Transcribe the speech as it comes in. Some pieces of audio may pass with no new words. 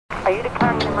Are you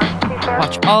declaring an emergency, sir?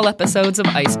 Watch all episodes of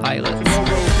Ice Pilots.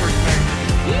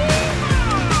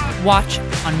 Watch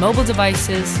on mobile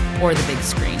devices or the big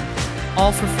screen.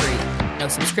 All for free. No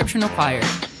subscription required.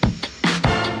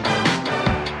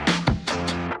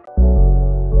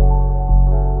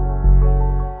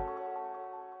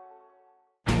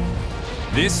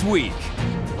 This week,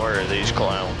 where are these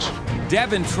clowns?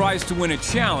 Devin tries to win a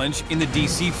challenge in the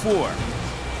DC-4,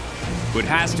 but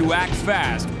has to act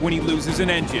fast when he loses an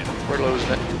engine. We're losing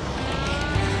it.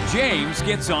 James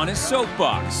gets on his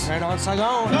soapbox. Right on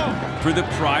Saigon. For the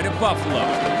pride of Buffalo.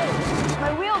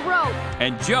 My wheel broke.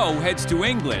 And Joe heads to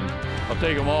England. I'll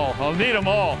take them all. I'll need them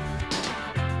all.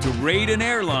 To raid an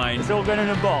airline. It's all going in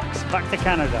a box. Back to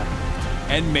Canada.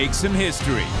 And make some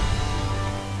history.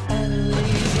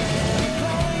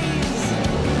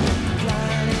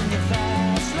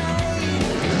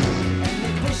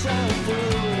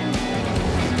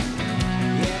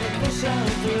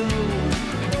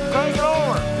 Take it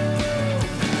over.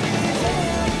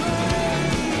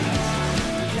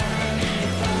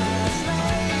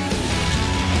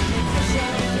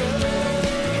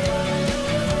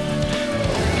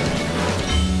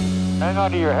 Hang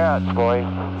on to your hats, boy.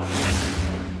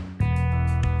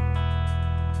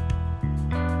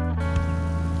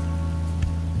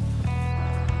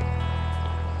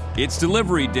 It's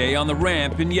delivery day on the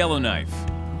ramp in Yellowknife.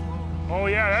 Oh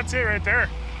yeah, that's it right there.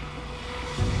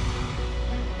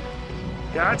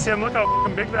 Yeah, that's him. Look how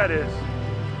f***ing big that is.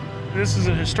 This is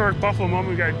a historic Buffalo moment.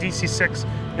 We got DC-6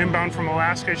 inbound from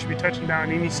Alaska. It should be touching down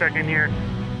any second here.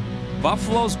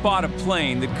 Buffalo's bought a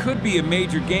plane that could be a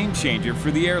major game changer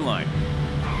for the airline.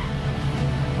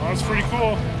 Well, that's pretty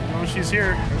cool. You know, she's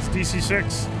here. It's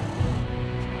DC-6.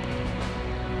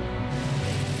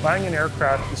 Buying an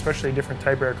aircraft, especially a different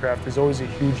type of aircraft, is always a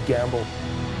huge gamble.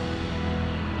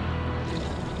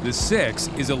 The 6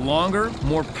 is a longer,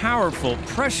 more powerful,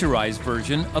 pressurized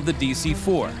version of the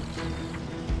DC-4.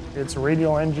 It's a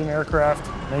radial engine aircraft,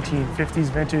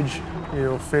 1950s vintage.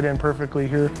 It'll fit in perfectly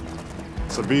here.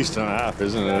 It's a beast and a half,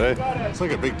 isn't it, eh? It's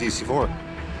like a big DC-4,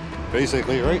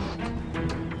 basically, right?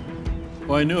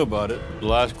 Well, I knew about it. The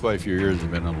last quite a few years have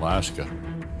been in Alaska.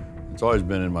 It's always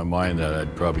been in my mind that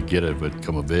I'd probably get it if it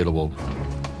come available.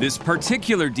 This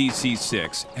particular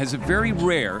DC-6 has a very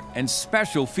rare and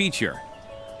special feature.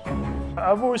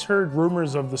 I've always heard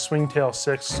rumors of the Swingtail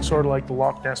 6, sort of like the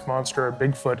Loch Ness Monster or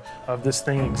Bigfoot, of this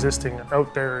thing existing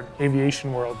out there in the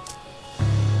aviation world.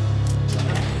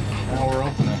 Now we're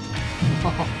opening.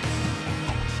 Well,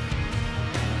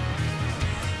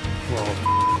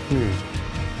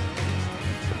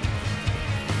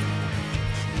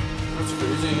 That's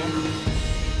crazy.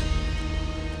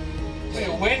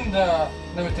 Wait, wind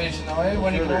limitation though, eh?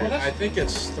 When you go over this? I think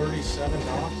it's 37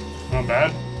 knots. not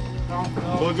bad. No.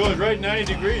 Well, it goes right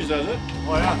 90 degrees, does it?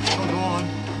 Oh yeah, go on.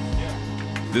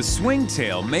 The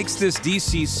Swingtail makes this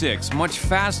DC-6 much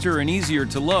faster and easier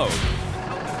to load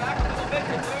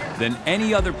than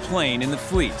any other plane in the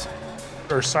fleet.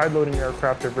 Our side-loading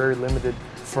aircraft are very limited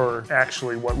for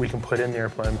actually what we can put in the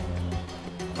airplane.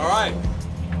 All right,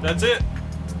 that's it.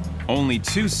 Only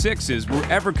 2 6s were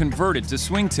ever converted to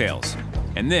Swingtails,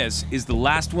 and this is the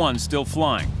last one still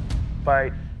flying.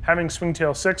 By having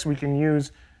Swingtail 6, we can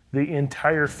use the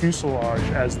entire fuselage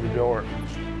as the door.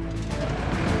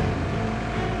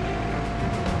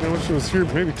 I wish it was here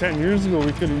maybe 10 years ago.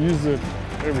 We could have used it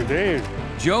every day.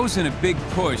 Joe's in a big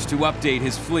push to update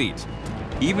his fleet,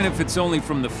 even if it's only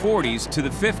from the 40s to the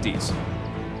 50s.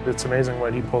 It's amazing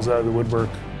what he pulls out of the woodwork.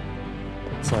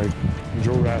 It's like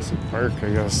Jurassic Park,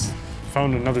 I guess.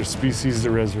 Found another species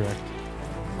to resurrect.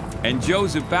 And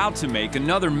Joe's about to make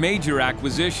another major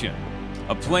acquisition,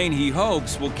 a plane he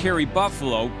hopes will carry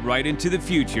Buffalo right into the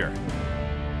future.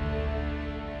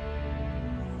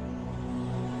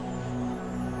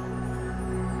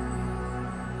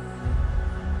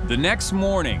 The next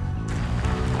morning,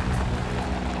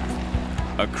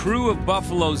 a crew of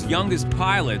Buffalo's youngest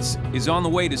pilots is on the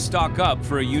way to stock up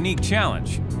for a unique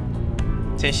challenge.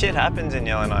 See, shit happens in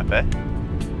Yellowknife, eh?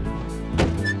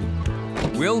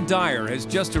 Will Dyer has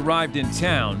just arrived in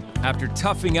town after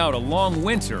toughing out a long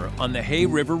winter on the Hay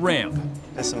River ramp.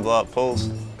 There's some blow-up pulls.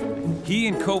 He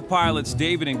and co-pilots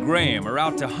David and Graham are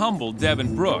out to humble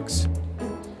Devin Brooks,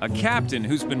 a captain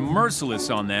who's been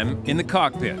merciless on them in the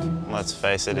cockpit. Let's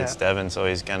face it, it's Devin, so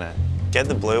he's gonna get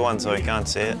the blue one so he can't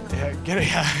see it. Yeah, get it,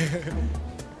 yeah.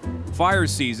 Fire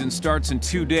season starts in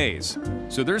 2 days,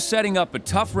 so they're setting up a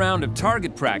tough round of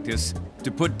target practice to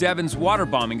put Devin's water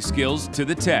bombing skills to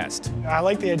the test. I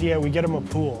like the idea we get him a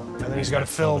pool, and then he's got to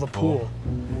fill the pool.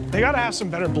 They got to have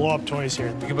some better blow-up toys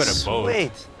here. We could put a boat.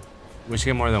 Sweet. We should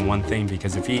get more than one thing,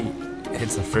 because if he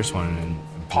hits the first one and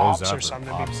pops or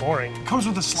something. It'd be boring. It comes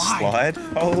with a slide. Slide?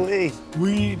 Holy.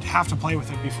 We'd have to play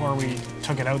with it before we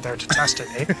took it out there to test it,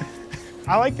 eh?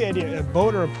 I like the idea, a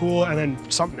boat or a pool and then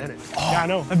something in it. Oh. Yeah, I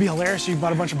know. That'd be hilarious. You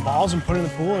bought a bunch of balls and put it in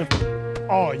the pool. And...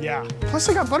 Oh, yeah. Plus,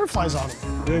 they got butterflies on them.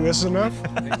 You think this is enough?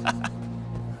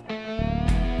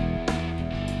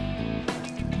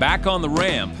 Back on the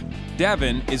ramp,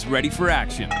 Devin is ready for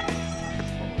action.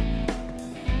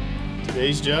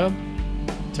 Today's job,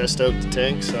 test out the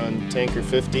tanks on Tanker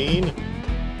 15.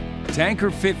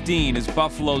 Tanker 15 is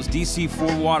Buffalo's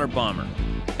DC-4 water bomber,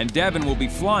 and Devin will be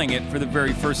flying it for the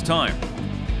very first time.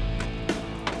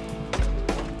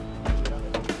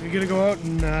 You're gonna go out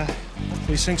and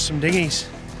hopefully sink some dinghies.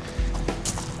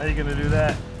 How are you gonna do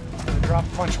that? Gonna drop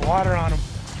a bunch of water on them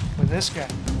with this guy.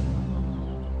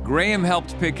 Graham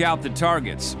helped pick out the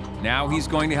targets. Now he's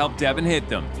going to help Devin hit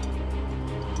them.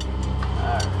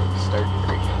 Start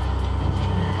creaking.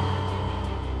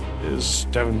 Is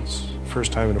Devin's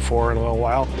first time in a 4 in a little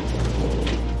while.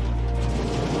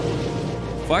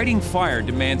 Fighting fire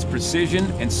demands precision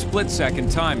and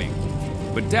split-second timing,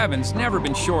 but Devin's never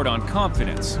been short on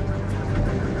confidence.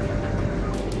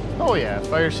 Oh yeah,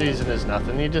 fire season is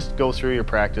nothing. You just go through your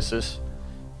practices.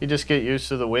 You just get used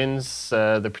to the winds,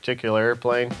 the particular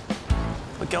airplane.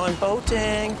 We're going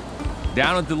boating.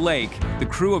 Down at the lake, the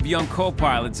crew of young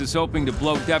co-pilots is hoping to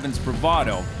blow Devin's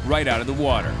bravado right out of the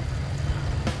water.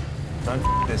 Don't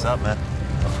f this up, man.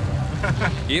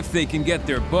 If they can get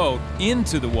their boat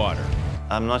into the water.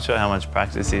 I'm not sure how much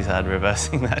practice he's had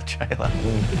reversing that trailer.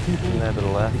 There to the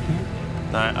left.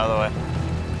 No, other way.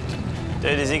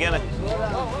 Dude, is he gonna?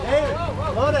 David,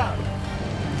 slow down.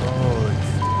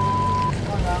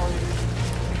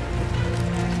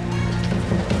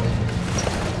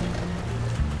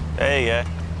 There you go.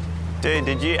 Dude,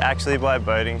 did you actually buy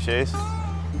boating shoes?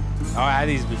 Oh, I had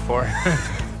these before.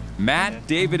 Matt,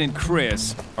 David, and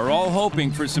Chris are all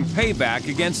hoping for some payback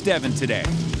against Devin today.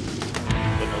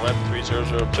 Wind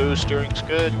 113002, steering's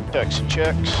good. Taxi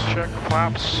checks. Check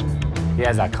flaps. He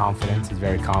has that confidence. He's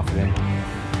very confident.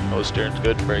 Oh, steering's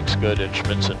good, brakes good,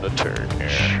 instruments in the turn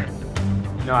here.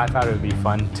 No, I thought it would be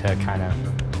fun to kind of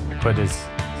put his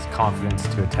confidence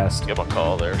to a test. Give him a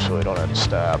call there so we don't have to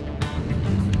stop.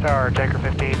 Our Tanker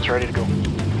 15's ready to go.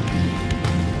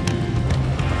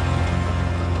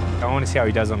 I want to see how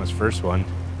he does on his first one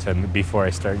before I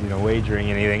start,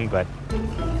 wagering anything, but...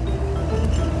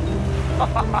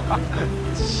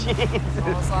 Jesus.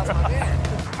 Almost lost my beer.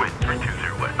 Wind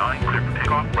 320 clear for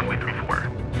takeoff, runway 34.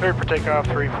 Clear for takeoff,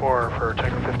 34 for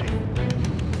Tanker 15.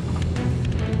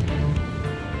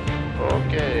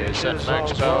 Okay, set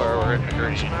max power, we're in the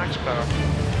green. Max power.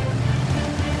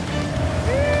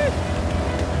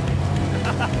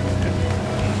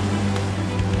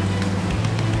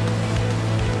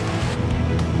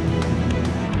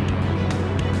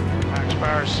 Max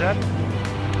power set.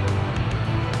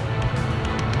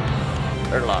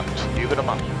 They're locked. Keep them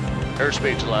up.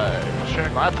 Airspeed's live.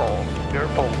 Check. My pole. Your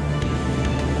pole.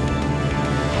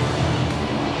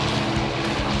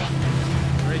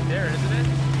 Right there, isn't it?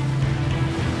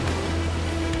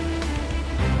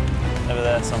 Over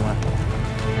there somewhere.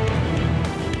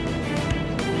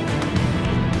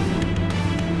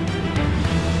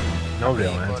 No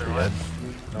real answer yet.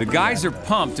 The guys are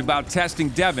pumped about testing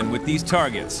Devin with these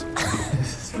targets.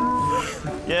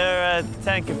 Yeah,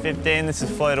 Tanker 15, this is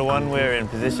floater 1, we're in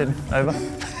position. Over.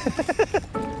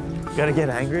 Gotta get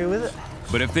angry with it.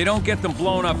 But if they don't get them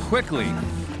blown up quickly,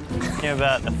 You're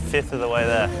about a fifth of the way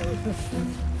there.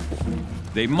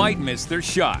 they might miss their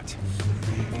shot.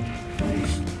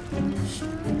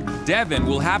 Devin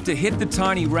will have to hit the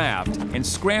tiny raft and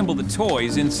scramble the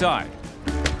toys inside.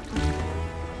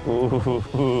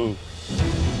 Ooh.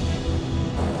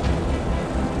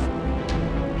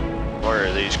 Where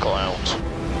are these clowns?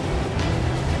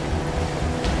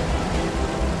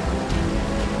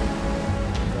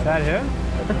 Is that him?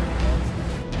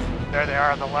 There they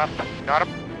are on the left. Got them.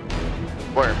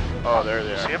 Where? Oh, there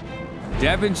they are. See them?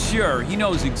 Devin's sure he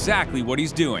knows exactly what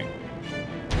he's doing.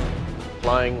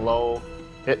 Flying low,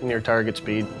 hitting your target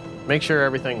speed. Make sure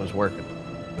everything was working.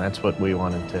 That's what we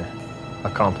wanted to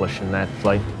accomplish in that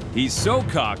flight. He's so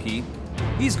cocky,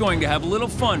 he's going to have a little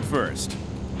fun first.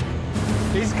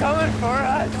 He's coming for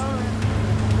us!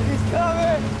 He's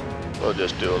coming! We'll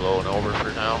just do a low and over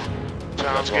for now.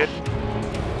 Sounds good.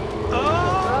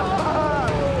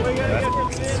 Oh! We gotta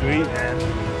get this Sweet, man.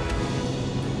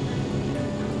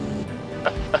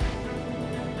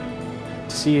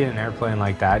 To see an airplane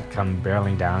like that come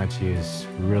barreling down at you is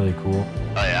really cool.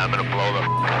 Oh yeah, I'm gonna blow the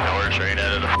doors right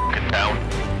out of the town.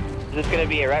 Is this gonna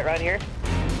be a right here?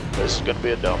 This is gonna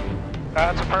be a dump.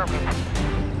 That's a permanent.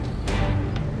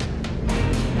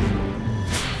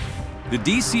 The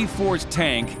DC-4's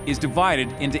tank is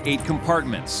divided into 8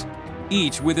 compartments,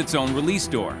 each with its own release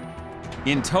door.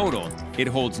 In total, it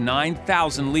holds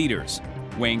 9,000 liters,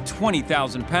 weighing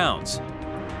 20,000 pounds.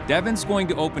 Devin's going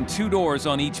to open 2 doors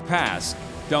on each pass,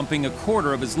 dumping a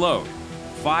quarter of his load,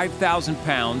 5,000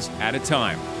 pounds at a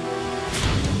time.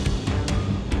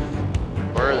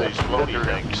 Where are these floaty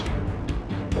things?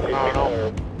 I don't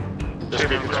know. Just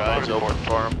keep your eyes open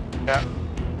for them. Yeah.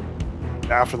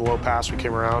 After the low pass, we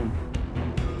came around.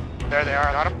 There they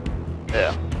are, got them?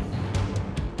 Yeah.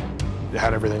 They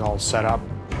had everything all set up.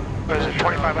 What is it,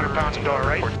 2,500 pounds a door,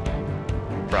 right?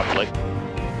 Roughly.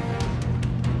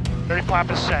 30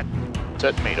 flap is set.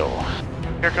 Set Mito.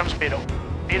 Here comes Mito.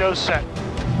 Mito's set.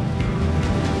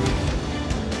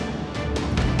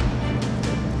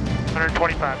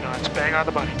 125 knots, bang on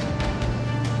the money.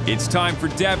 It's time for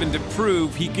Devin to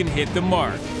prove he can hit the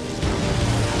mark.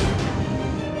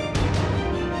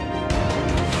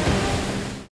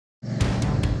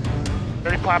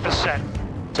 Flap is set.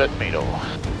 Set Mito.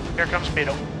 Here comes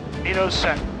Mito. Mito's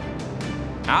set.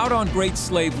 Out on Great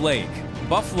Slave Lake,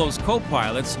 Buffalo's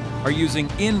co-pilots are using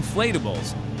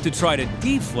inflatables to try to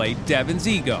deflate Devin's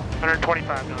ego.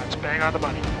 125 knots, bang on the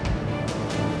money.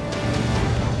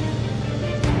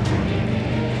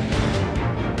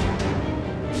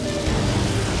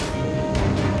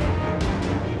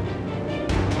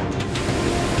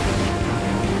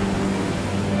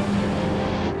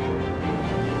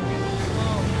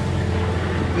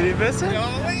 Did he miss it? No,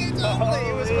 totally.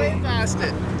 He was way past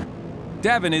it.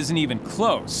 Devin isn't even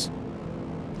close.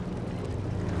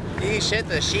 He shit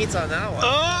the sheets on that one.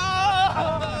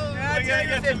 Oh! We gotta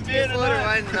get some beer floater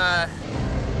one.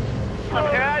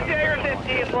 Tiger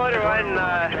 15 floater one.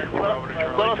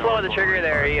 A little slow with the trigger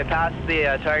there. You passed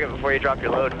the target before you dropped your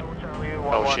load.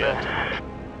 Oh shit.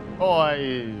 Oh,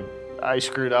 I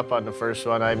screwed up on the first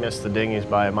one. I missed the dinghies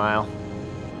by a mile.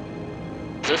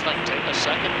 Does this thing take a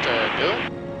second to do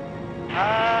it?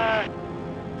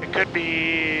 It could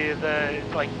be the,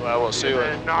 like, well, we'll see.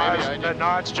 The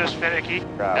nod's just finicky.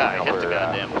 Yeah, I hit the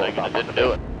goddamn thing and it didn't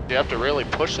do it. Do you have to really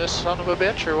push this son of a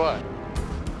bitch or what?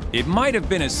 It might have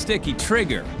been a sticky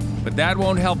trigger, but that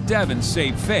won't help Devin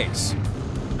save face.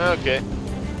 Okay.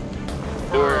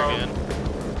 Do her again.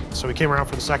 So we came around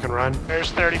for the second run.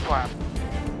 There's 30 flap.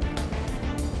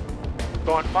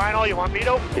 Going final, you want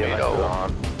Mito? Mito.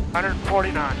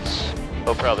 140 knots.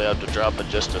 We'll probably have to drop it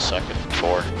just a second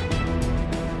before.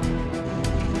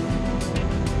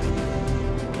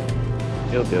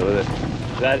 He'll deal with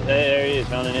it. There he is,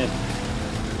 mounting in.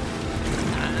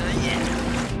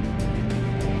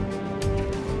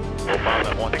 We'll bomb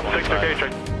at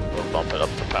 125. We'll bump it up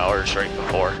the power straight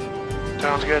before.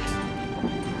 Sounds good.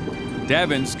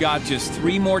 Devin's got just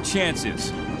 3 more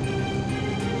chances.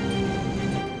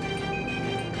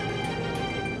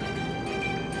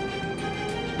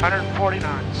 $140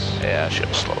 knots. Yeah, I should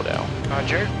have slowed down.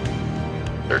 Roger.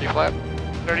 30 flap.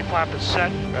 30 flap is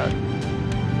set. Right.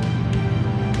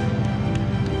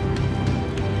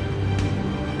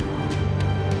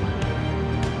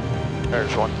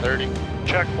 There's 130.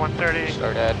 Check 130.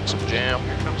 Start adding some jam.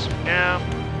 Here comes some jam.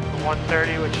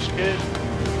 130, which is good.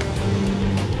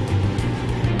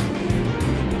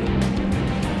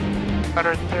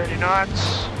 $130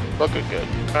 knots. Looking good.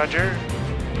 Roger.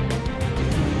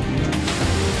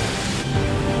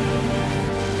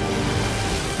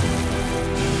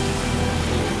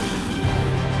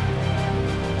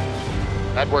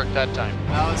 That worked that time.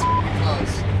 That was pretty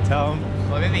close. Tell him.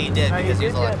 Well, maybe he did because he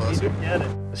was a lot closer.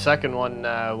 The second one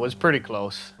was pretty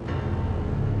close.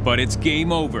 But it's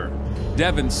game over.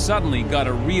 Devin suddenly got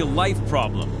a real-life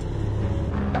problem.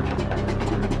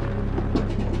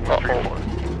 Uh-oh.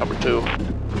 Number 2.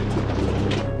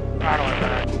 I don't like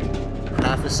that.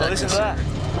 Half a second. Listen to that.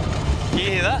 Can you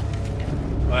hear that?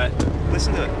 What?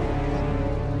 Listen to it.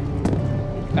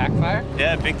 Backfire?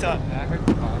 Yeah, big time. Yeah, I heard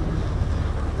the fire.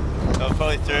 There were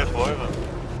probably 3 or 4 of them.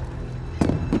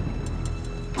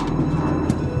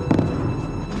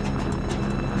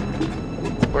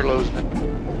 We're losing it.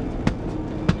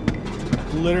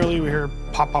 Literally, we hear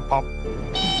pop, pop, pop.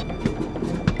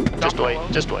 Just wait,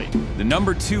 just wait. The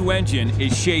number 2 engine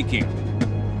is shaking.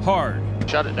 Hard.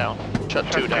 Shut it down. Shut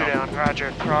 2 down.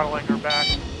 Roger. Throttling her back.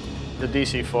 The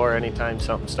DC-4, anytime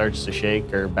something starts to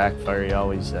shake or backfire, you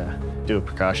always do a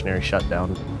precautionary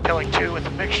shutdown. Killing 2 with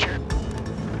the mixture.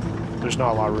 There's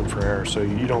not a lot of room for error, so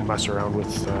you don't mess around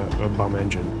with a bum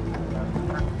engine.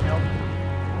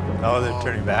 Oh, they're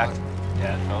turning back.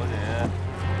 Yeah, totally, yeah.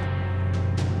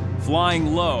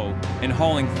 Flying low and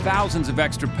hauling thousands of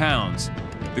extra pounds,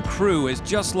 the crew has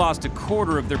just lost a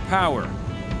quarter of their power.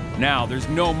 Now there's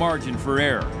no margin for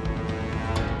error.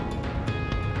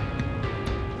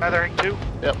 Feathering 2.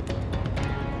 Yep.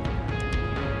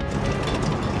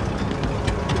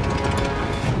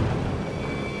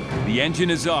 The engine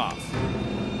is off,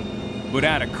 but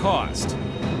at a cost.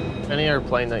 Any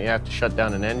airplane that you have to shut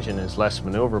down an engine is less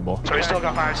maneuverable. So we still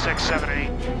got 5, 6, 7,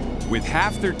 8. With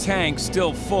half their tank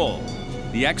still full,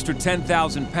 the extra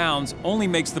 10,000 pounds only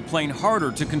makes the plane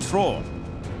harder to control.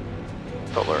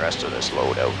 Pull the rest of this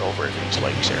load out over these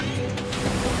lakes here.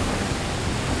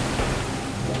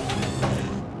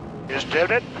 Just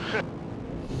did it.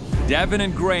 Devin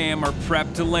and Graham are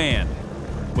prepped to land,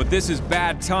 but this is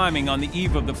bad timing on the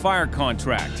eve of the fire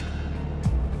contract.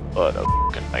 What a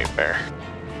f***ing nightmare.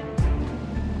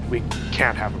 We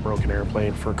can't have a broken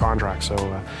airplane for a contract, so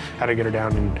had to get her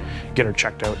down and get her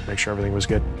checked out, make sure everything was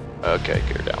good. Okay,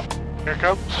 get her down. Here it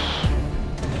comes.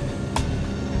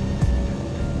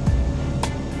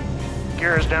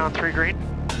 Gear is down 3 green.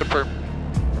 Confirm.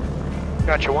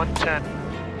 Got you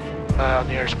 110 on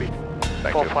the airspeed.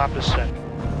 Thank Full you. flap is set.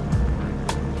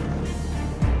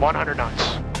 100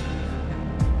 knots.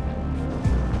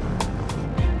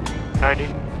 90.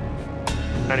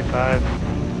 95.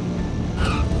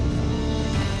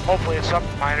 Hopefully it's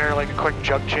something minor, like a quick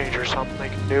jug change or something they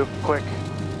can do quick.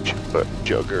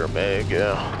 Jugger mag,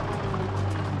 yeah.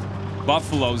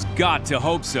 Buffalo's got to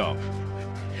hope so.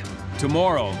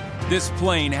 Tomorrow, this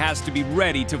plane has to be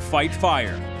ready to fight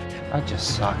fire. That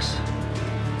just sucks.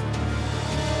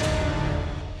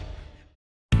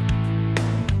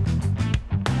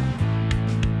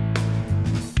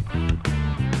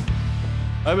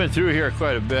 I've been through here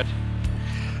quite a bit,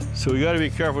 so we got to be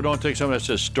careful. Don't take something that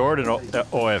says stored in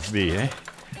OFB, eh?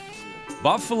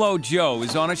 Buffalo Joe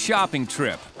is on a shopping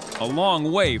trip, a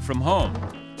long way from home.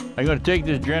 I'm going to take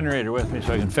this generator with me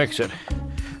so I can fix it.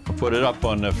 I'll put it up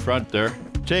on the front there.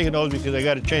 I'm taking those because I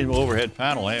got to change my overhead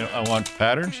panel. I want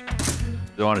patterns.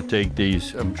 I want to take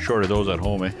these. I'm short of those at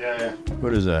home, eh? Yeah.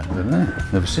 What is that? I don't know.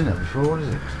 Never seen that before. What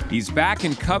is it? He's back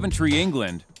in Coventry,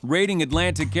 England, rating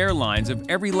Atlantic Airlines of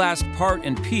every last part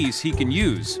and piece he can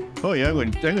use. Oh, yeah,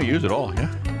 I'm going to use it all,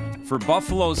 yeah. For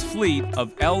Buffalo's fleet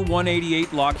of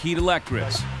L-188 Lockheed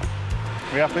Electras.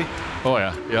 We happy? Oh,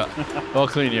 yeah, yeah. I'll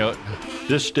clean you out.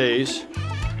 This stays.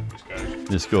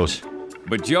 This goes.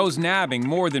 But Joe's nabbing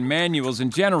more than manuals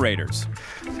and generators.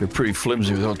 They're pretty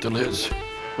flimsy without the lids.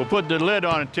 We'll put the lid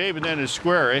on a tape and then it's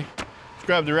square, eh? Let's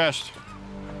grab the rest.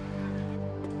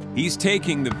 He's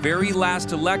taking the very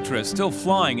last Electra still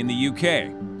flying in the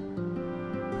UK.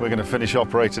 We're going to finish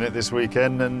operating it this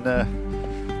weekend, and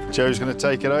Joe's going to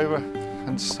take it over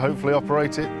and hopefully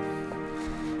operate it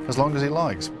as long as he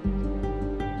likes.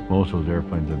 Most of those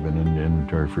airplanes have been in the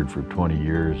inventory for 20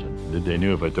 years, and they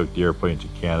knew if I took the airplane to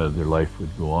Canada, their life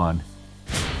would go on.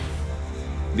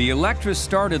 The Electra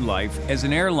started life as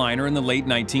an airliner in the late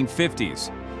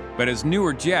 1950s, but as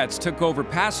newer jets took over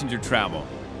passenger travel,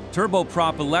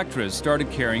 turboprop Electras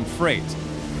started carrying freight.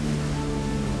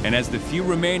 And as the few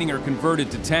remaining are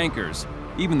converted to tankers,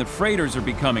 even the freighters are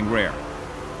becoming rare.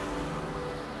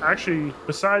 Actually,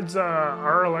 besides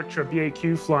our Electra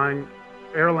BAQ flying,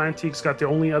 Atlantic's got the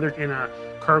only other in a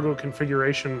cargo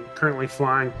configuration currently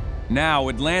flying. Now,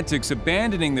 Atlantic's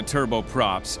abandoning the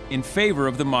turboprops in favor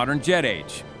of the modern jet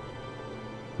age.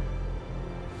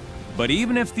 But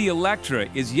even if the Electra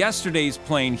is yesterday's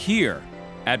plane here,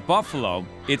 at Buffalo,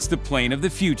 it's the plane of the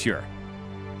future.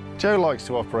 Joe likes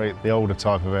to operate the older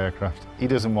type of aircraft. He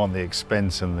doesn't want the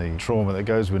expense and the trauma that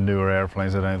goes with newer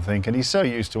airplanes, I don't think. And he's so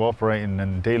used to operating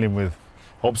and dealing with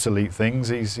obsolete things,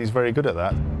 he's very good at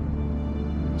that.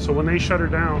 So when they shut her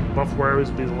down, Buffalo Airways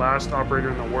will be the last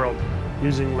operator in the world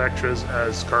using Electras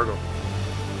as cargo.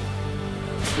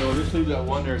 So just leave that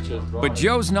one there that says But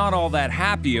Joe's not all that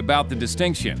happy about the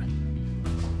distinction.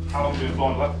 How long have you been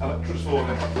flying Electras for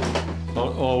then?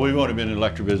 Oh, we've only been in the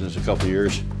Electra business a couple of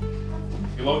years.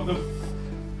 You like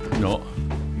them? No.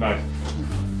 No.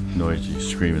 Noisy,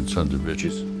 screaming sons of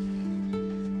bitches.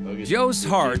 Joe's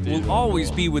heart will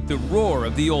always be with the roar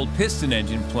of the old piston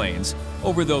engine planes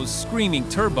over those screaming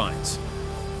turbines.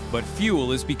 But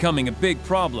fuel is becoming a big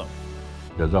problem.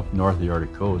 Because up north of the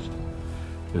Arctic coast,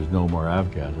 there's no more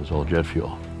avgas, it's all jet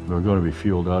fuel. We're going to be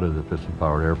fueled out of the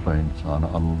piston-powered airplanes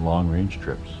on long-range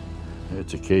trips.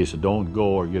 It's a case of don't go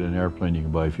or get an airplane you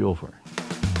can buy fuel for.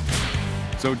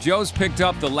 So Joe's picked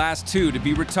up the last two to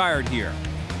be retired here.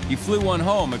 He flew one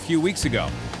home a few weeks ago.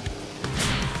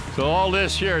 So all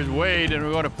this here is weighed and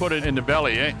we're going to put it in the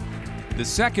belly, eh? The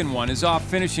second one is off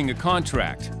finishing a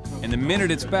contract. And the minute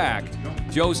it's back,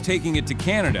 Joe's taking it to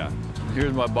Canada.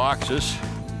 Here's my boxes.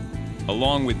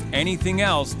 Along with anything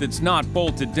else that's not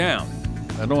bolted down.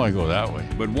 I don't want to go that way.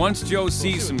 But once Joe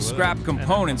sees some scrap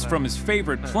components from his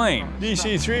favorite plane,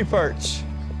 DC-3 parts.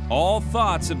 all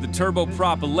thoughts of the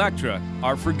turboprop Electra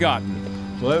are forgotten.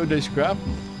 Why would they scrap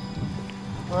them?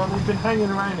 Well, they've been hanging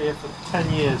around here for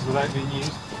 10 years without being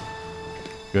used.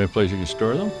 You got a place you can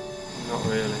store them? Not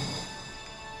really.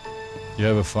 You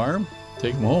have a farm?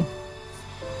 Take them home.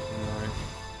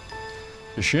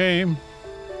 It's a shame.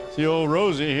 See old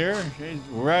Rosie here, she's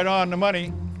right on the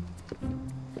money.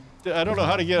 I don't know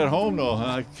how to get it home though.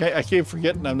 I keep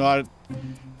forgetting I'm not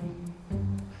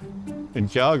in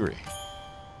Calgary.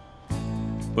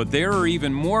 But there are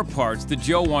even more parts that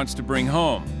Joe wants to bring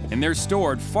home, and they're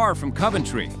stored far from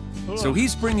Coventry. So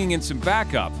he's bringing in some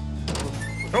backup.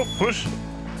 Oh, push.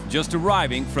 Just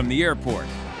arriving from the airport.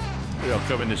 They'll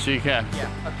come in the sea cat. Yeah,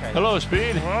 okay. Hello,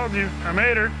 Speed. Well, I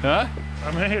made her. Huh?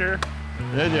 I made her.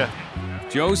 Did ya?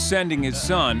 Joe's sending his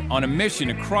son on a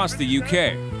mission across the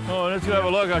UK. Oh, let's go have a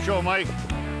look. I'll show Mike.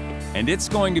 And it's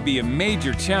going to be a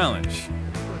major challenge,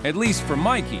 at least for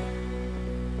Mikey.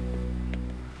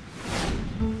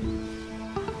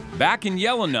 Back in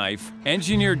Yellowknife,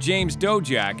 engineer James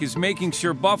Dojak is making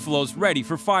sure Buffalo's ready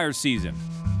for fire season.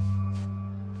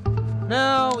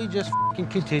 No, we just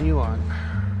continue on.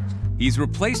 He's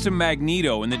replaced a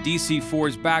magneto in the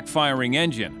DC-4's backfiring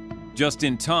engine, just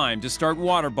in time to start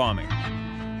water bombing.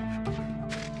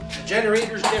 The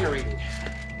generator's generating.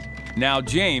 Now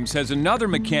James has another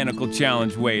mechanical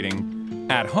challenge waiting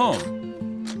at home.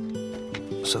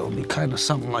 So it'll be kind of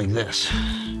something like this.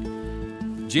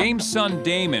 James' son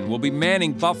Damon will be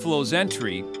manning Buffalo's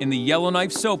entry in the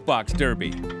Yellowknife Soapbox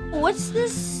Derby. What's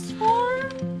this for?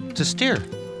 To steer.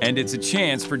 And it's a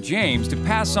chance for James to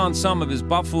pass on some of his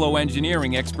Buffalo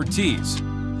engineering expertise.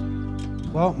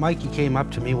 Well, Mikey came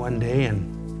up to me one day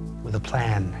and with a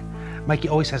plan. Mikey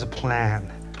always has a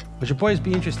plan. Would your boys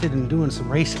be interested in doing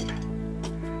some racing?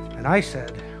 And I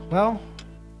said, well,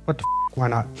 what the f, why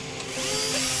not?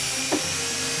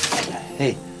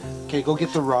 Hey, okay, go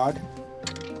get the rod.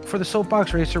 For the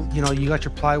soapbox racer, you know, you got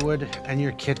your plywood and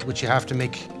your kit, which you have to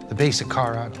make the basic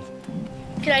car out of.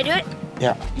 Can I do it?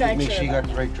 Yeah. No, Make sure you got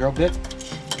the right drill bit.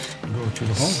 Go through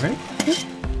the hole, right?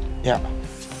 Yeah.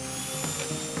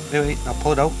 Wait, now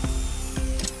pull it out.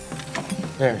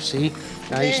 There, see?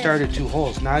 Now you started 2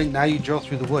 holes. Now you drill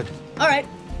through the wood. All right.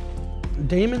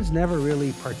 Damon's never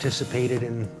really participated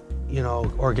in, you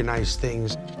know, organized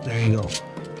things. There you go.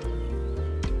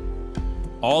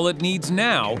 All it needs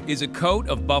now is a coat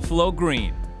of buffalo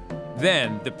green.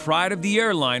 Then the pride of the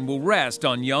airline will rest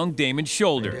on young Damon's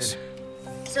shoulders.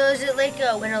 So is it like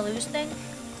a win or lose thing?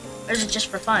 Or is it just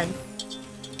for fun?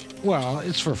 Well,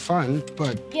 it's for fun,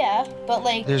 but Yeah, but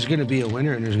like... there's going to be a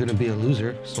winner and there's going to be a loser.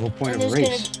 It's the whole point of a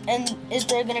race. And is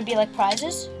there going to be like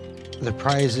prizes? The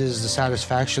prize is the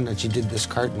satisfaction that you did this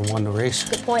kart and won the race.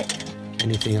 Good point.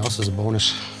 Anything else is a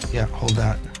bonus. Yeah, hold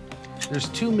that. There's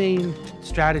 2 main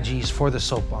strategies for the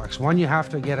soapbox. One, you have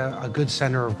to get a good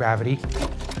center of gravity.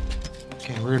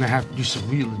 Okay, we're gonna have to do some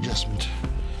wheel adjustment.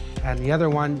 And the other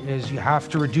one is you have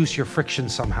to reduce your friction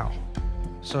somehow.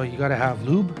 So you gotta have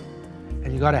lube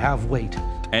and you gotta have weight.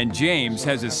 And James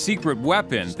has a secret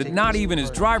weapon that not even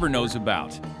his driver knows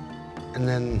about. And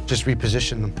then just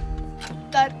reposition them.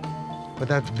 But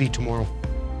that'll be tomorrow.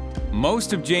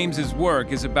 Most of James's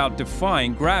work is about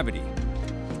defying gravity.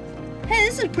 Hey,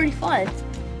 this is pretty fun.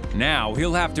 Now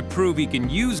he'll have to prove he can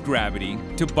use gravity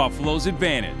to Buffalo's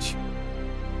advantage.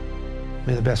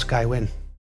 May the best guy win.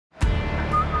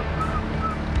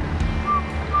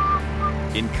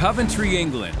 In Coventry,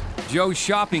 England, Joe's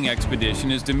shopping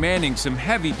expedition is demanding some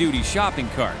heavy-duty shopping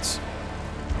carts.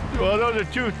 Well, those are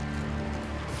 2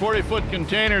 40-foot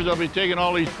containers. I'll be taking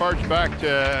all these parts back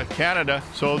to Canada.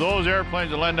 So those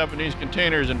airplanes will end up in these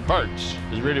containers and parts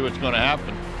is really what's going to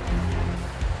happen.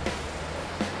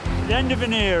 The end of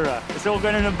an era. It's all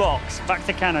going in a box, back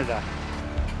to Canada.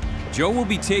 Joe will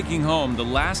be taking home the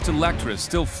last Electra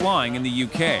still flying in the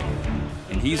UK,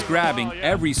 and he's grabbing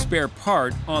every spare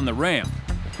part on the ramp.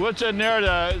 What's in there?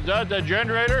 Is that the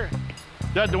generator?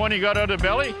 Is that the one you got out of the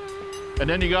belly? And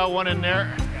then you got one in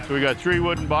there. So we got 3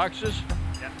 wooden boxes.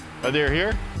 Are they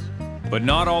here? But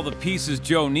not all the pieces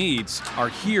Joe needs are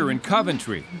here in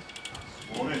Coventry.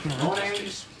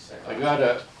 I got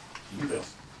a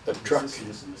truck.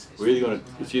 We're either gonna,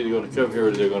 it's either going to come here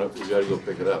or we got to go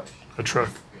pick it up. A truck.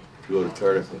 To go to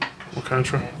Cardiff. What kind of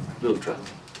truck? Little truck.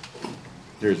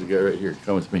 Here's the guy right here.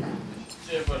 Come with me.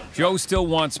 Joe still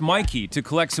wants Mikey to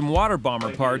collect some water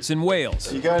bomber parts in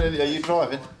Wales. Are you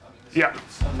driving? Yeah.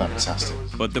 Fantastic.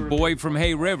 But the boy from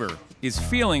Hay River is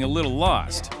feeling a little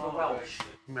lost.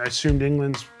 I assumed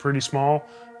England's pretty small.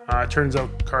 Turns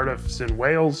out Cardiff's in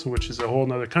Wales, which is a whole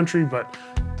nother country, but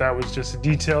that was just a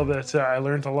detail that I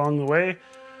learned along the way.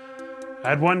 I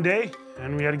had one day,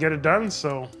 and we had to get it done,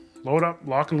 so load up,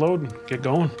 lock and load, and get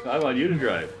going. I want you to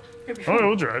drive. Oh,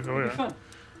 we'll drive. Oh, yeah.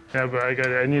 Yeah, but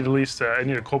I need at least I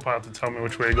need a co-pilot to tell me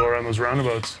which way to go around those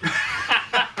roundabouts.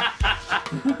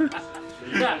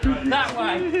 That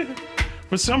way.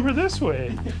 But some are this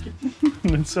way,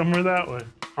 and some are that way.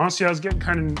 Honestly, I was getting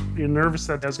kind of nervous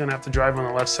that I was gonna have to drive on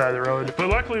the left side of the road. But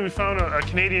luckily, we found a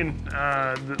Canadian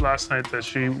last night that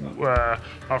she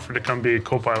offered to come be a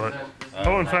co-pilot.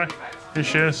 Oh, in fact, here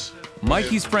she is.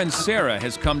 Mikey's friend Sarah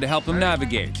has come to help him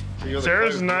navigate.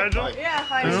 Sarah's Nigel? Yeah,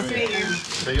 hi, nice to meet you.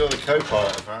 So you're the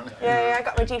co-pilot, apparently? Yeah, I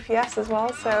got my GPS as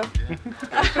well, so.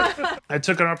 I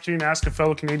took an opportunity to ask a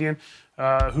fellow Canadian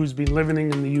who's been living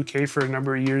in the UK for a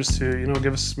number of years to,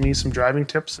 give me some driving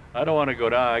tips. I don't want to go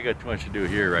down. I got too much to do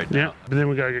here right now. Yeah, but then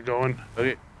we gotta get going.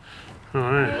 Okay. All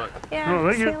right. Yeah, oh,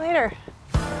 thank see you later.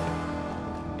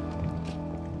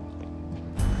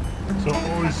 So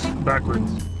always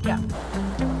backwards. Yeah.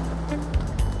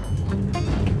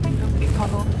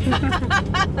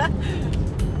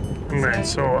 Right,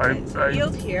 so I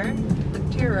yield here,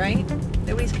 look to your right,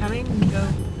 nobody's coming, go.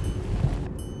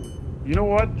 You know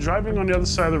what? Driving on the other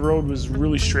side of the road was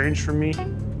really strange for me.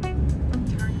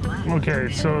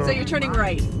 Okay, so you're turning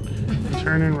right.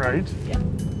 Turning right. Yeah.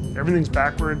 Everything's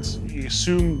backwards. You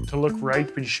assume to look right,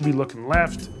 but you should be looking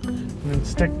left, and then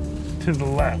stick to the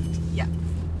left. Yeah.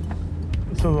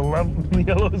 So the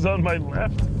yellow is on my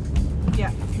left?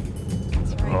 Yeah.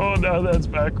 That's right. Oh, now that's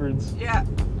backwards. Yeah.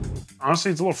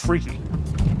 Honestly, it's a little freaky.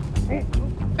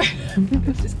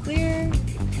 Coast is clear.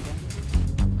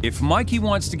 If Mikey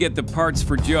wants to get the parts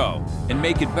for Joe and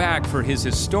make it back for his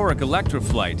historic Electra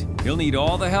flight, he'll need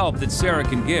all the help that Sarah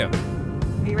can give.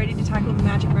 Are you ready to tackle the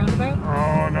magic roundabout?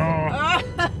 Oh, no.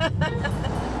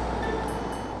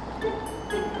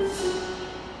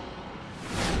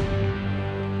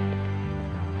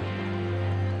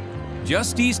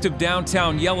 Just east of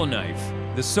downtown Yellowknife,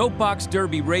 the Soapbox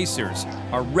Derby racers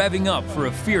are revving up for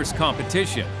a fierce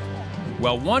competition,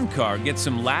 while one car gets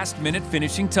some last-minute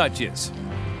finishing touches.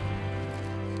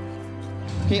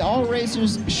 Okay, all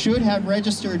racers should have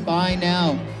registered by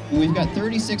now. We've got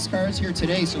 36 cars here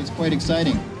today, so it's quite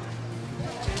exciting.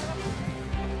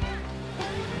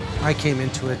 I came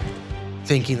into it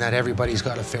thinking that everybody's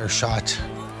got a fair shot.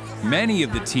 Many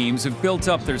of the teams have built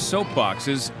up their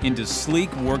soapboxes into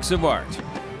sleek works of art.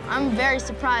 I'm very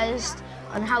surprised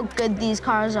on how good these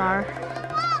cars are.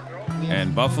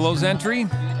 And Buffalo's entry?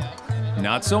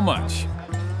 Not so much.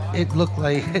 It looked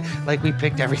like we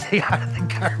picked everything out of the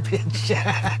garbage.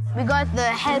 We got the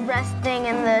headrest thing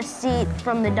and the seat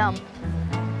from the dump.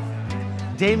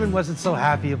 Damon wasn't so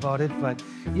happy about it, but,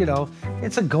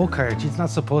 it's a go-kart. It's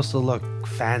not supposed to look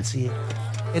fancy.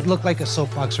 It looked like a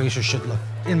soapbox racer should look,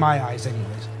 in my eyes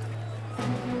anyways.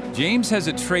 James has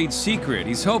a trade secret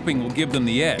he's hoping will give them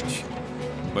the edge.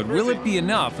 But will it be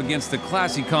enough against the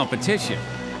classy competition?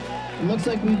 It looks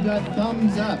like we've got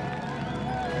thumbs up.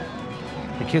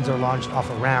 The kids are launched off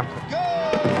a ramp.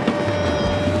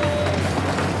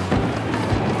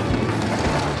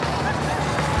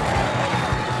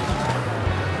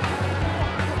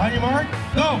 On your mark,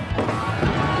 go!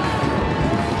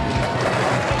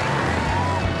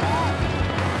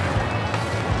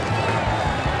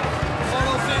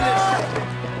 Photo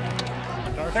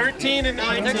finish. 13 and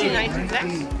 19. 13, 19,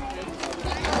 next.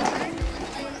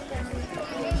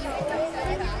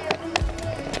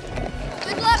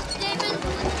 Good luck, David.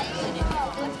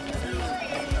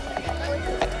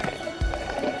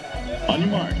 On your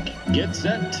mark, get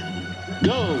set,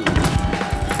 go!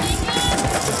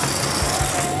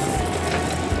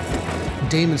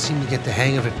 Damon seemed to get the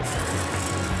hang of it.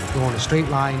 Go in a straight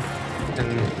line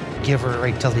and give her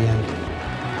right till the end.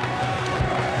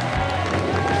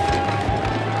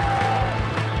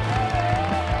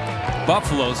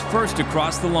 Buffalo's first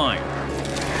across the line,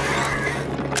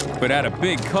 but at a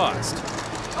big cost.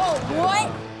 Oh,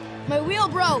 what? My wheel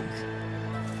broke.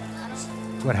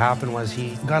 What happened was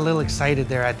he got a little excited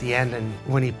there at the end, and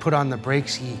when he put on the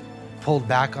brakes, he pulled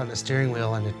back on the steering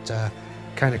wheel, and it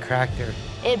kind of cracked there.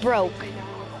 It broke.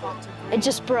 It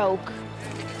just broke.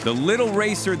 The little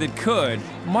racer that could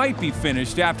might be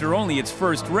finished after only its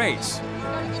first race.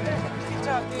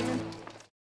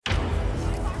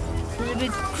 There's a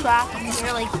big crack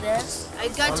here like this. I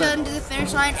got to under the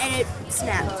finish line and it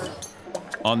snapped.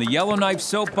 On the Yellowknife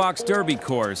Soapbox Derby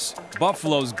course,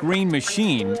 Buffalo's green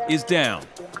machine is down.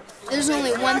 There's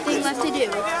only one thing left to do.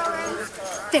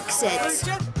 Fix it.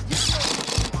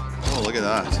 Oh, look at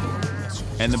that.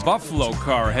 And the Buffalo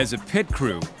car has a pit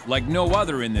crew like no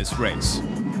other in this race.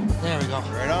 There we go.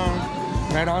 Right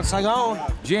on. Right on, Saigon.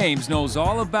 James knows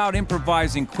all about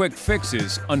improvising quick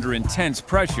fixes under intense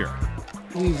pressure.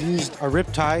 We've used a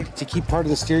rip tie to keep part of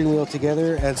the steering wheel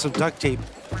together and some duct tape.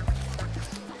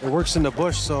 It works in the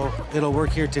bush, so it'll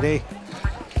work here today.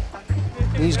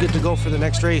 And he's good to go for the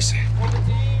next race.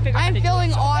 I'm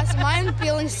feeling awesome. I'm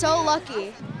feeling so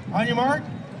lucky. On your mark,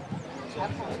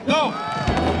 go!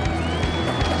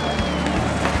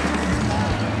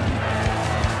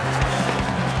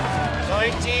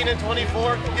 19 and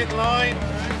 24, get in line.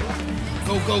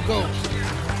 Go, go, go.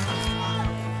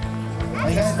 Are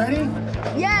you guys ready?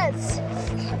 Yes.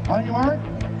 On your mark,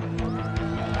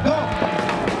 go!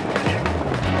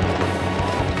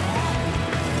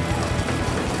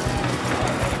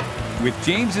 With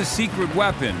James's secret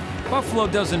weapon, Buffalo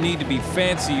doesn't need to be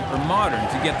fancy or modern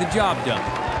to get the job done.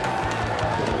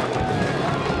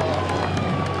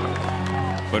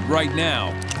 But right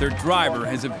now, their driver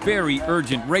has a very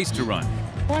urgent race to run.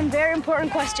 One very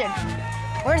important question.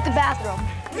 Where's the bathroom?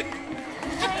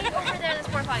 Over there, that's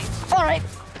porta potty. All right.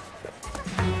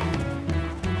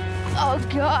 Oh,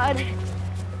 God.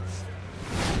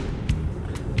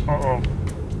 Uh-oh.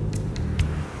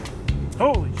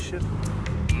 Holy shit.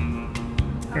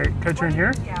 Okay, cut you in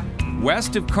here? Yeah.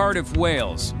 West of Cardiff,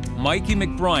 Wales, Mikey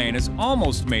McBrien has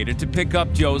almost made it to pick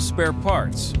up Joe's spare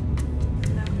parts.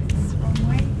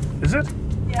 Is it?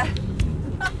 Yeah.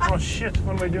 Oh shit,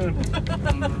 what am I doing?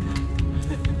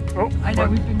 Oh, I know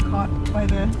what? we've been caught by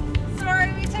the...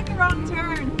 Sorry, we took a wrong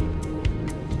turn.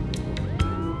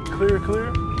 Clear,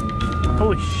 clear.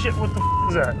 Holy shit, what the f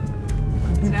is that?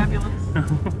 It's an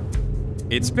ambulance.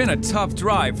 It's been a tough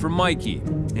drive for Mikey,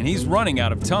 and he's running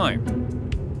out of time.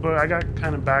 But I got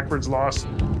kind of backwards lost.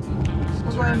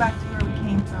 We're going back to where we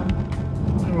came from.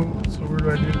 Oh, so where do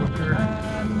I do up here?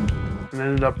 And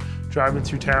ended up driving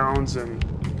through towns and...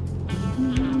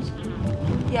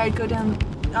 Yeah, I'd go down,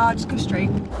 just go straight.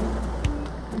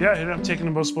 Yeah, it ended up taking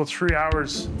about 3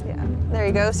 hours. Yeah, there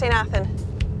you go, St. Athan.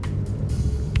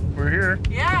 We're here.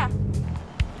 Yeah.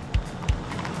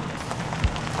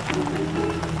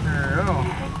 There we go.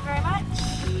 Thank you very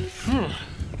much.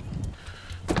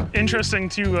 Interesting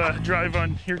to drive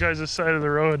on your guys' side of the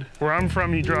road. Where I'm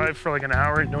from, you drive for like an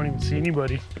hour and don't even see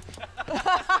anybody.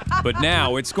 But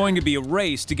now it's going to be a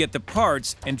race to get the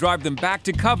parts and drive them back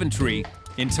to Coventry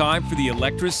in time for the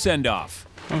Electra send-off.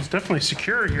 Well, it's definitely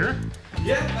secure here.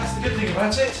 Yeah, that's the good thing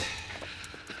about it.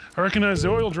 I recognize the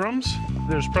oil drums.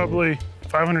 There's probably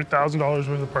 $500,000 worth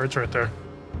of parts right there.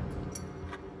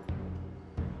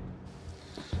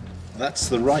 That's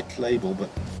the right label, but...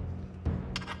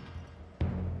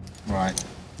 Right.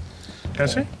 Can I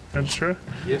see? That's true.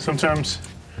 Yeah. Sometimes.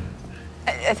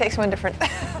 It takes one different.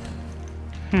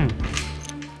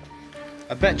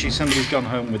 I bet you somebody's gone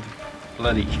home with the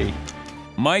bloody key.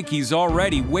 Mikey's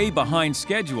already way behind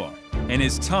schedule, and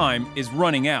his time is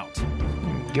running out.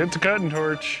 Get the cutting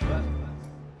torch.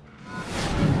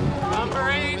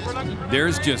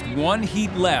 There's just one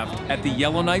heat left at the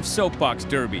Yellowknife Soapbox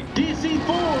Derby.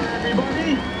 DC4,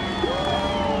 everybody!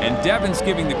 And Devin's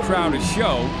giving the crowd a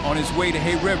show on his way to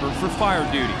Hay River for fire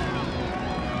duty.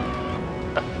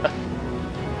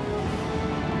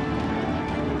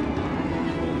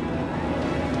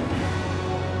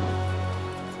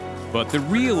 But the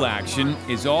real action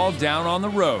is all down on the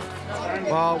road.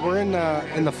 Well, we're in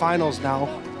the finals now,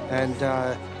 and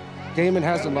Damon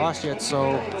hasn't lost yet,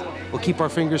 so we'll keep our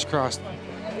fingers crossed.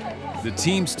 The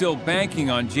team's still banking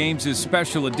on James's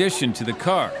special addition to the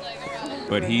car,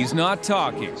 but he's not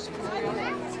talking.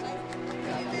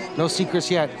 No secrets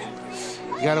yet.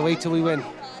 You gotta wait till we win.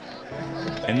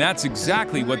 And that's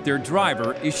exactly what their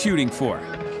driver is shooting for.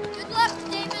 Good luck,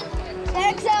 Damon.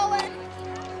 Thanks, Ellen.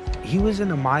 He was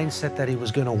in a mindset that he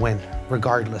was gonna win,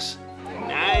 regardless.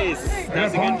 Nice.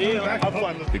 That's a good deal. Have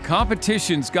fun. The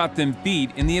competition's got them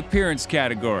beat in the appearance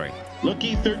category.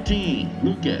 Lucky 13,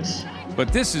 Lucas.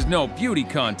 But this is no beauty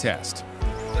contest.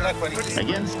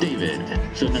 Against David.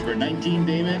 So number 19,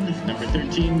 Damon. Number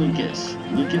 13, Lucas.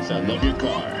 Lucas, I love your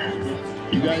car.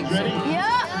 You guys ready?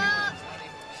 Yeah.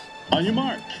 On your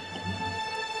mark.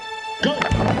 Go!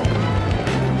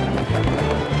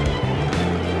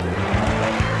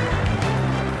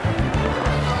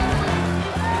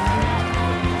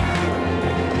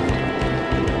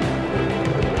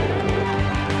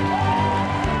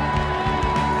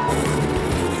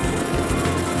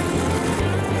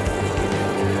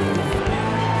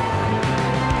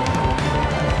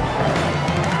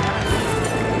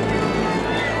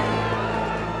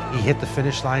 He hit the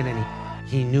finish line and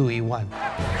he knew he won.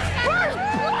 First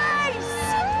place!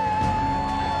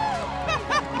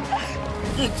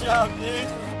 Good job, dude.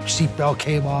 Seatbelt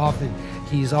came off and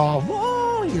he's all,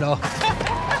 whoa, you know.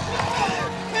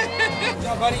 Good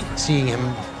job, buddy. Seeing him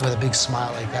with a big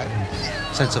smile like that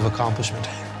and sense of accomplishment.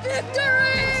 Victory!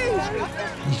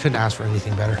 You couldn't ask for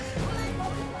anything better.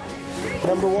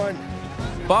 Number 1.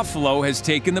 Buffalo has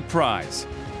taken the prize,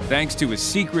 thanks to a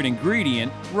secret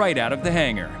ingredient right out of the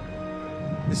hangar.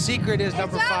 The secret is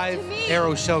number 5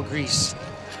 arrow shell grease.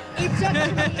 That's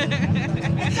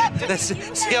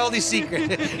the only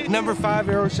secret. Number 5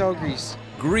 arrow shell grease.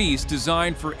 Grease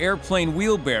designed for airplane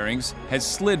wheel bearings has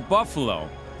slid Buffalo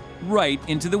right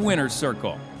into the winner's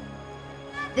circle.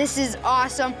 This is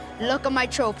awesome. Look at my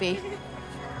trophy.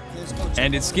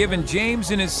 And it's given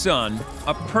James and his son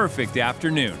a perfect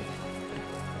afternoon.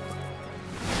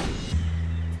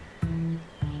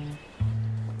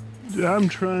 I'm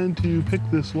trying to pick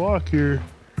this lock here.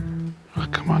 Oh,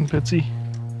 come on, Betsy.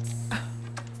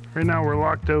 Right now we're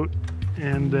locked out,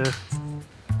 and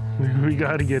we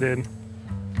gotta get in.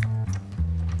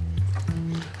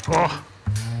 Oh.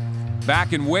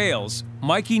 Back in Wales,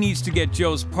 Mikey needs to get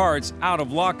Joe's parts out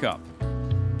of lockup,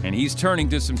 and he's turning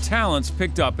to some talents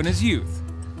picked up in his youth.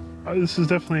 This is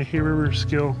definitely a hero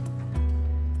skill.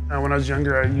 When I was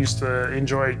younger, I used to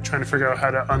enjoy trying to figure out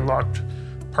how to unlock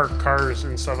parked cars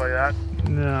and stuff like that.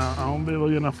 No, I won't be able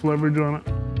to get enough leverage on it.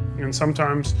 And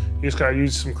sometimes you just gotta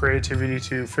use some creativity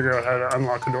to figure out how to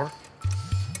unlock a door.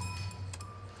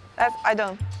 I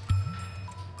don't.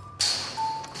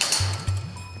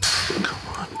 Come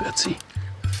on, Betsy.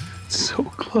 It's so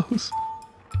close.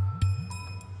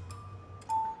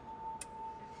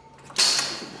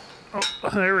 Oh,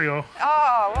 there we go.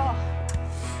 Oh, well,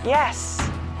 yes.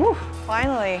 Whew.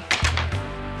 Finally.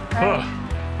 All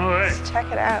right. Let's check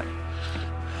it out.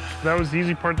 That was the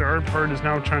easy part. The hard part is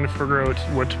now trying to figure out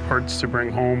what parts to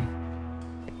bring home.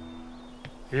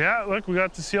 Yeah, look, we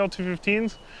got the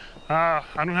CL215s. I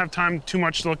don't have time too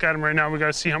much to look at them right now. We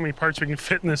gotta see how many parts we can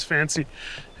fit in this fancy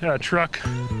truck.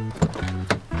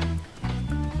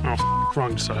 Oh,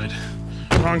 wrong side.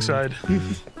 Wrong side.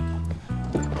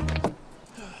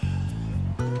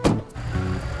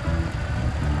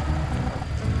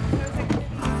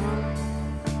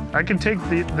 I can take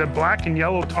the black and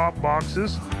yellow top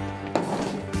boxes.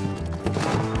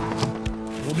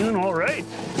 We're doing all right.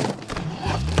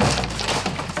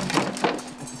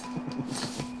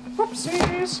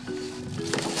 Whoopsies.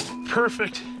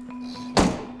 Perfect.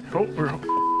 Oh, we're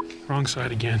wrong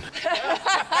side again.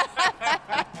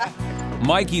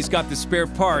 Mikey's got the spare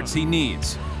parts he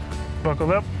needs.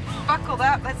 Buckled up. Buckled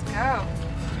up, let's go.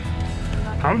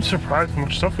 I'm surprised how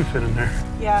much stuff we fit in there.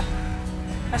 Yeah,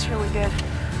 that's really good.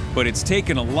 But it's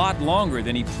taken a lot longer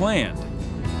than he planned.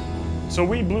 So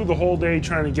we blew the whole day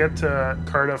trying to get to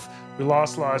Cardiff. We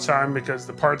lost a lot of time because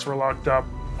the parts were locked up.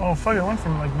 Oh, fuck, I went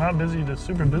from like not busy to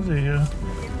super busy, yeah.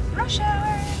 Rush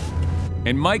hour.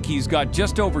 And Mikey's got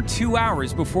just over 2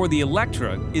 hours before the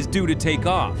Electra is due to take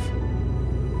off.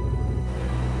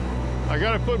 I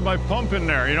gotta put my pump in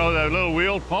there, you know, that little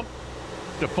wheeled pump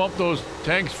to pump those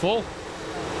tanks full.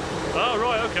 Oh,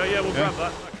 right, okay, yeah, we'll grab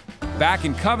that. Back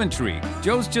in Coventry,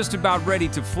 Joe's just about ready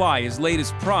to fly his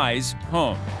latest prize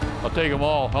home. I'll take them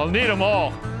all. I'll need them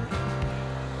all.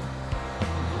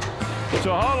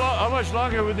 So how much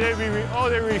longer would they be? Oh,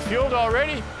 they refueled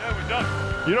already? Yeah, we're done.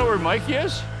 You know where Mikey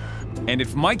is? And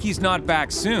if Mikey's not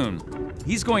back soon,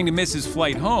 he's going to miss his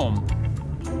flight home.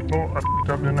 Oh, I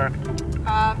f***ed up, didn't I?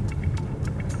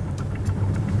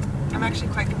 I'm actually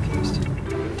quite confused.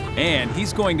 And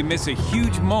he's going to miss a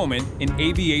huge moment in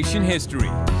aviation history.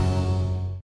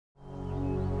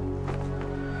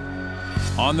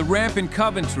 On the ramp in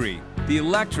Coventry, the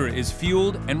Electra is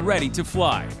fueled and ready to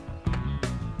fly.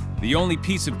 The only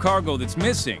piece of cargo that's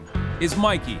missing is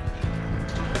Mikey.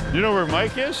 You know where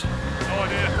Mike is? No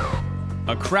idea.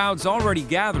 A crowd's already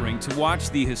gathering to watch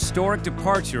the historic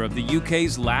departure of the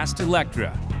UK's last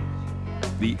Electra.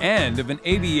 The end of an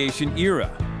aviation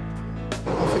era.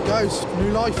 Off it goes,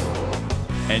 new life.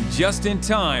 And just in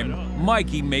time,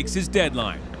 Mikey makes his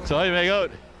deadline. So how do you make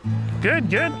out? Good,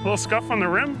 good. A little scuff on the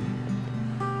rim.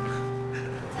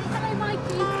 Hi,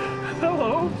 Mikey.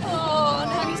 Hello. Oh,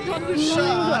 now he's gone with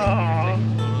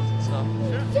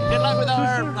Good luck with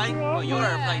our airplane. Well, your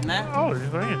airplane now. Oh, you're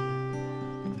thinking.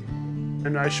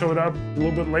 And I showed up a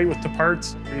little bit late with the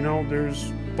parts. You know, there's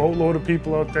a boatload of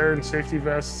people out there in safety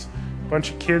vests, a bunch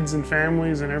of kids and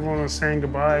families, and everyone was saying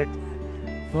goodbye.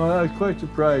 Well, I was quite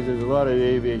surprised. There's a lot of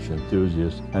aviation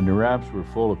enthusiasts, and the ramps were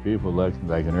full of people like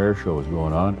an air show was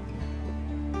going on.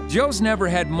 Joe's never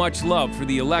had much love for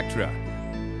the Electra.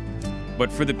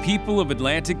 But for the people of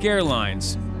Atlantic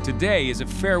Airlines, today is a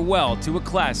farewell to a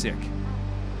classic.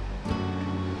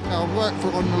 I've worked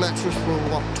on Electras for,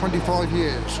 what, 25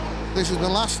 years. This is the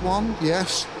last one,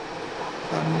 yes.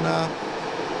 And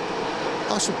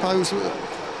I suppose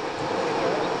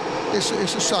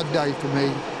it's a sad day for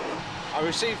me. I I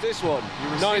received this one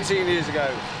 19 years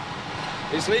ago.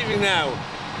 It's leaving now,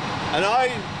 and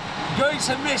I'm going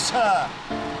to miss her.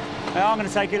 Yeah, I'm going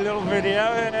to take a little video.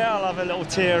 Yeah, I'll have a little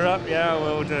tear up. Yeah, I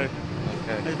will do. Okay.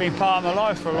 It's been part of my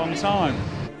life for a long time.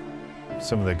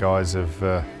 Some of the guys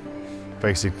have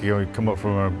basically come up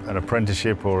from an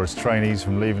apprenticeship or as trainees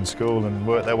from leaving school and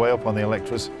worked their way up on the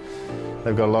Electras.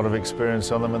 They've got a lot of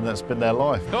experience on them, and that's been their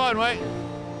life. Come on, mate.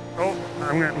 Oh,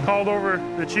 I'm getting called over,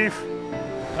 the chief.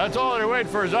 That's all they're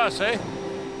waiting for is us, eh?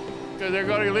 Because they're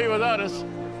going to leave without us.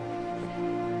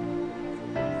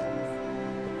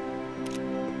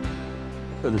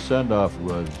 So the send-off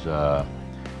was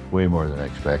way more than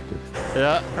expected.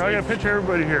 Yeah. I got a picture of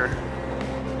everybody here.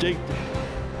 It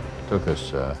took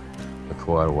us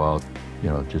quite a while, you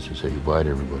know, just to say goodbye to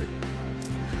everybody.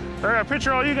 I got a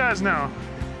picture of all you guys now.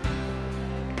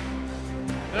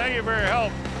 Thank you for your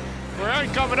help. We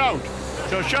aren't coming out,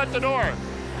 so shut the door.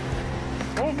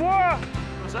 Au revoir.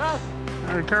 What's that?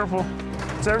 All right, careful.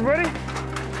 Is everybody?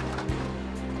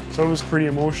 So it was pretty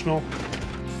emotional.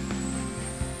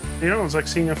 You know, it was like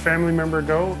seeing a family member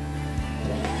go.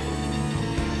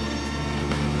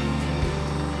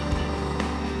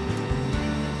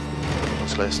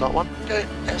 Honestly, it's not one. Okay,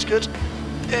 that's good.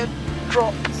 And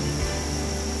drop.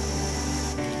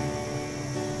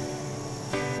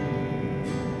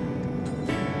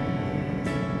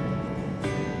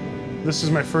 This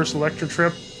is my first Electra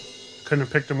trip. Couldn't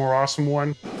have picked a more awesome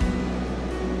one.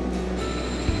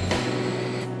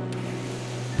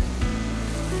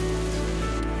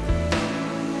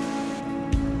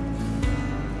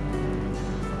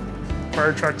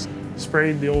 Fire trucks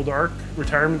sprayed the old ARC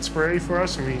retirement spray for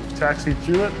us, and we taxied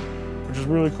through it, which is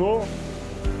really cool.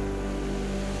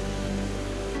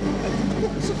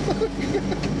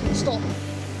 Stop.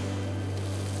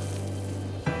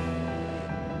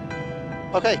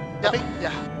 Okay, happy?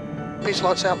 Yeah. Piece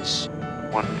lights out.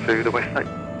 1 to the west side.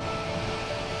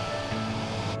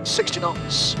 60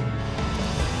 knots.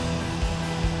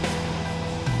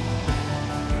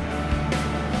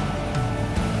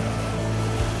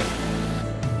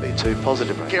 B2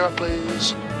 positive. Gear up,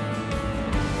 please.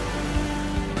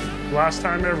 Last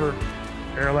time ever,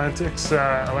 Airlantic's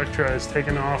Electra has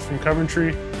taken off from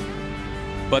Coventry.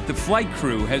 But the flight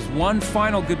crew has one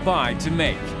final goodbye to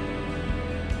make.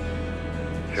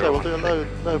 So we'll do a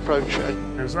low approach.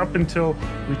 It was up until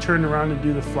we turned around to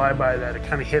do the flyby that it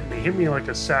kind of hit me like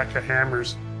a sack of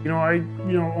hammers. You know, I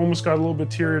almost got a little bit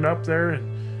teared up there,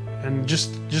 and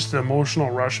just the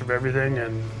emotional rush of everything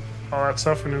and all that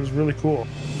stuff, and it was really cool.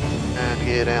 And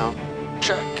gear down.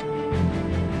 Check.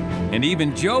 And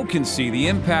even Joe can see the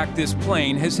impact this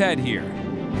plane has had here.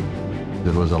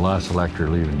 It was the last Electra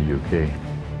leaving the UK.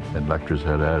 And Electras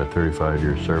had a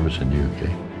 35-year service in the UK.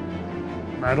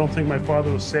 I don't think my father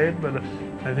will say it, but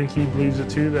I think he believes it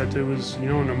too, that it was, you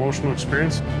know, an emotional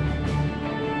experience.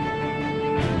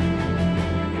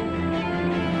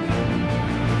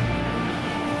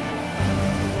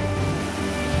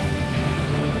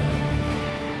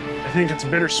 I think it's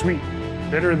bittersweet.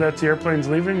 Bitter that the airplane's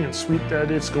leaving, and sweet that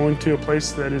it's going to a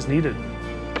place that is needed.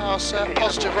 Power set,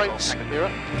 positive rates,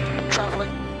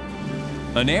 traveling.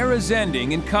 An era's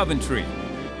ending in Coventry,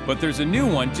 but there's a new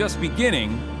one just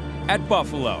beginning at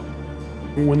Buffalo.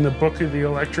 When the book of the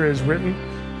Electra is written,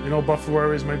 you know, Buffalo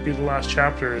Airways might be the last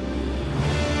chapter.